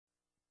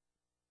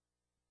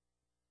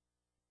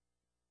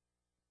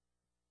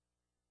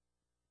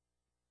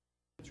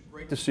It's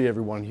great to see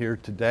everyone here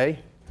today.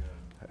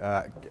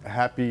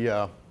 Happy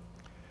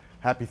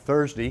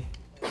Thursday,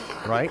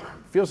 right?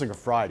 Feels like a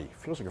Friday.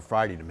 Feels like a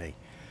Friday to me.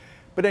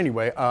 But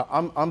anyway,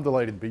 I'm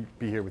delighted to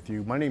be here with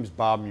you. My name is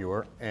Bob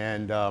Muir,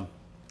 and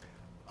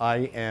I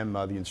am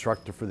the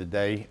instructor for the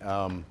day.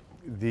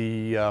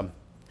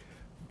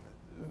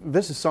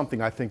 This is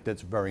something I think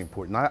that's very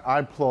important. I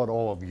applaud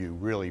all of you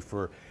really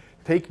for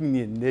taking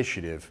the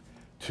initiative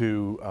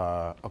to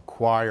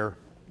acquire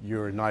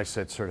your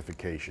Nicet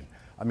certification.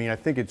 I mean, I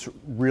think it's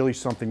really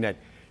something that,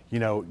 you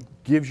know,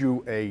 gives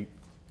you a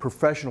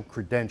professional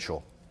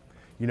credential,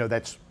 you know,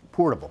 that's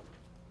portable.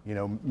 You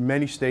know,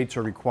 many states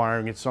are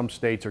requiring it. Some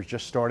states are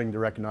just starting to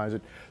recognize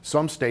it.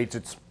 Some states,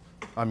 it's,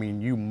 I mean,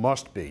 you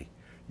must be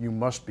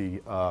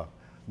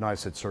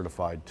Nicet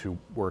certified to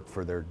work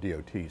for their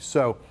DOTs.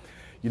 So,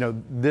 you know,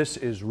 this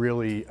is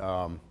really,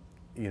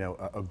 you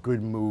know, a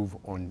good move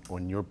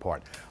on your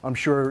part. I'm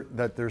sure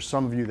that there's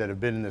some of you that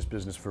have been in this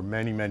business for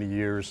many, many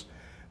years.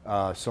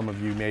 Some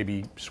of you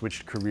maybe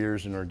switched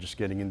careers and are just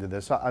getting into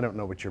this. I don't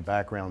know what your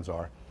backgrounds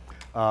are.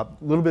 A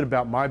little bit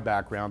about my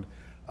background.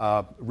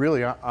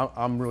 Really,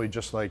 I'm really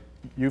just like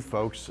you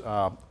folks.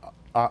 I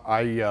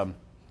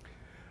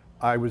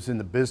was in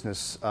the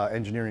business,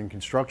 engineering and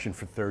construction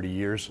for 30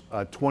 years.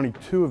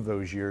 22 of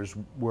those years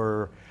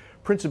were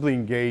principally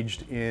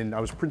engaged in,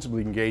 I was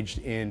principally engaged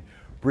in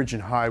bridge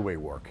and highway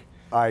work.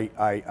 I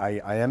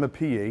am a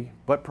PE,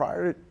 but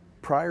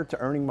prior to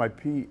earning my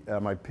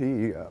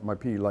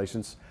PE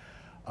license,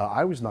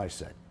 I was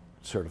Nicet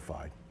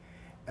certified.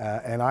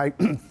 And I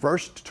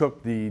first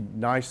took the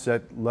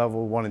Nicet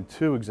level 1 and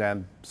 2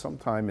 exam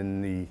sometime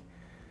in the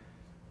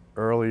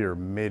early or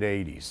mid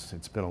 80s.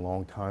 It's been a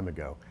long time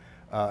ago.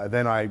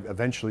 Then I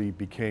eventually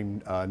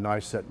became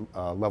Nicet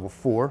level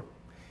 4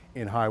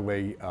 in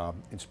highway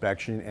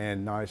inspection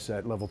and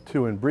Nicet level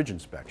 2 in bridge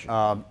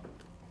inspection.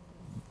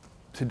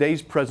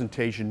 Today's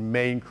presentation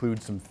may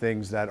include some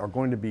things that are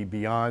going to be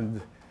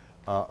beyond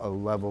a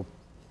level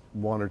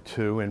 1 or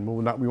 2, and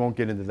we won't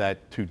get into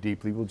that too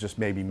deeply. We'll just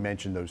maybe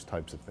mention those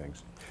types of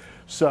things.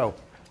 So,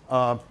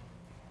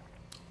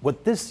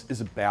 what this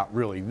is about,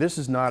 really, this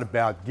is not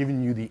about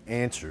giving you the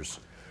answers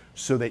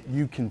so that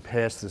you can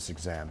pass this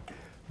exam.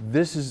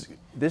 This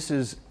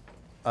is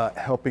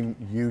helping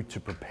you to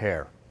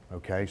prepare.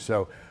 Okay,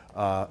 so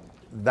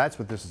that's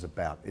what this is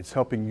about. It's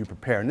helping you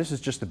prepare, and this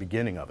is just the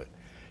beginning of it.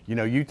 You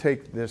know, you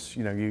take this,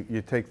 you know,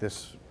 you take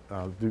this,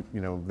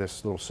 you know,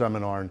 this little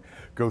seminar and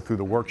go through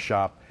the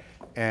workshop,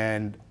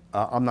 and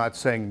I'm not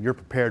saying you're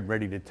prepared,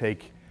 ready to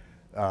take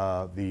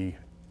the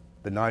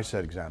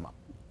Nicet exam.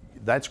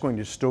 That's going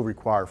to still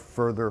require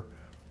further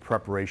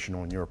preparation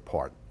on your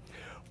part.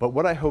 But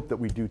what I hope that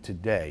we do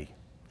today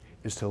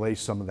is to lay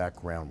some of that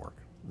groundwork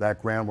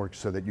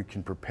so that you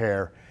can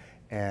prepare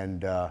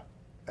and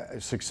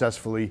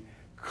successfully,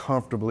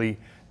 comfortably,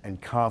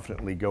 and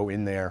confidently go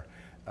in there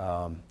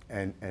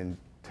and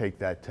take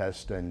that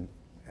test and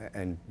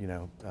you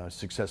know,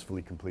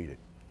 successfully complete it.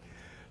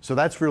 So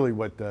that's really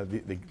what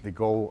the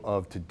goal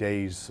of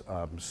today's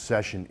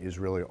session is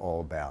really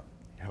all about,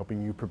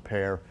 helping you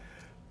prepare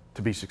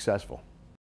to be successful.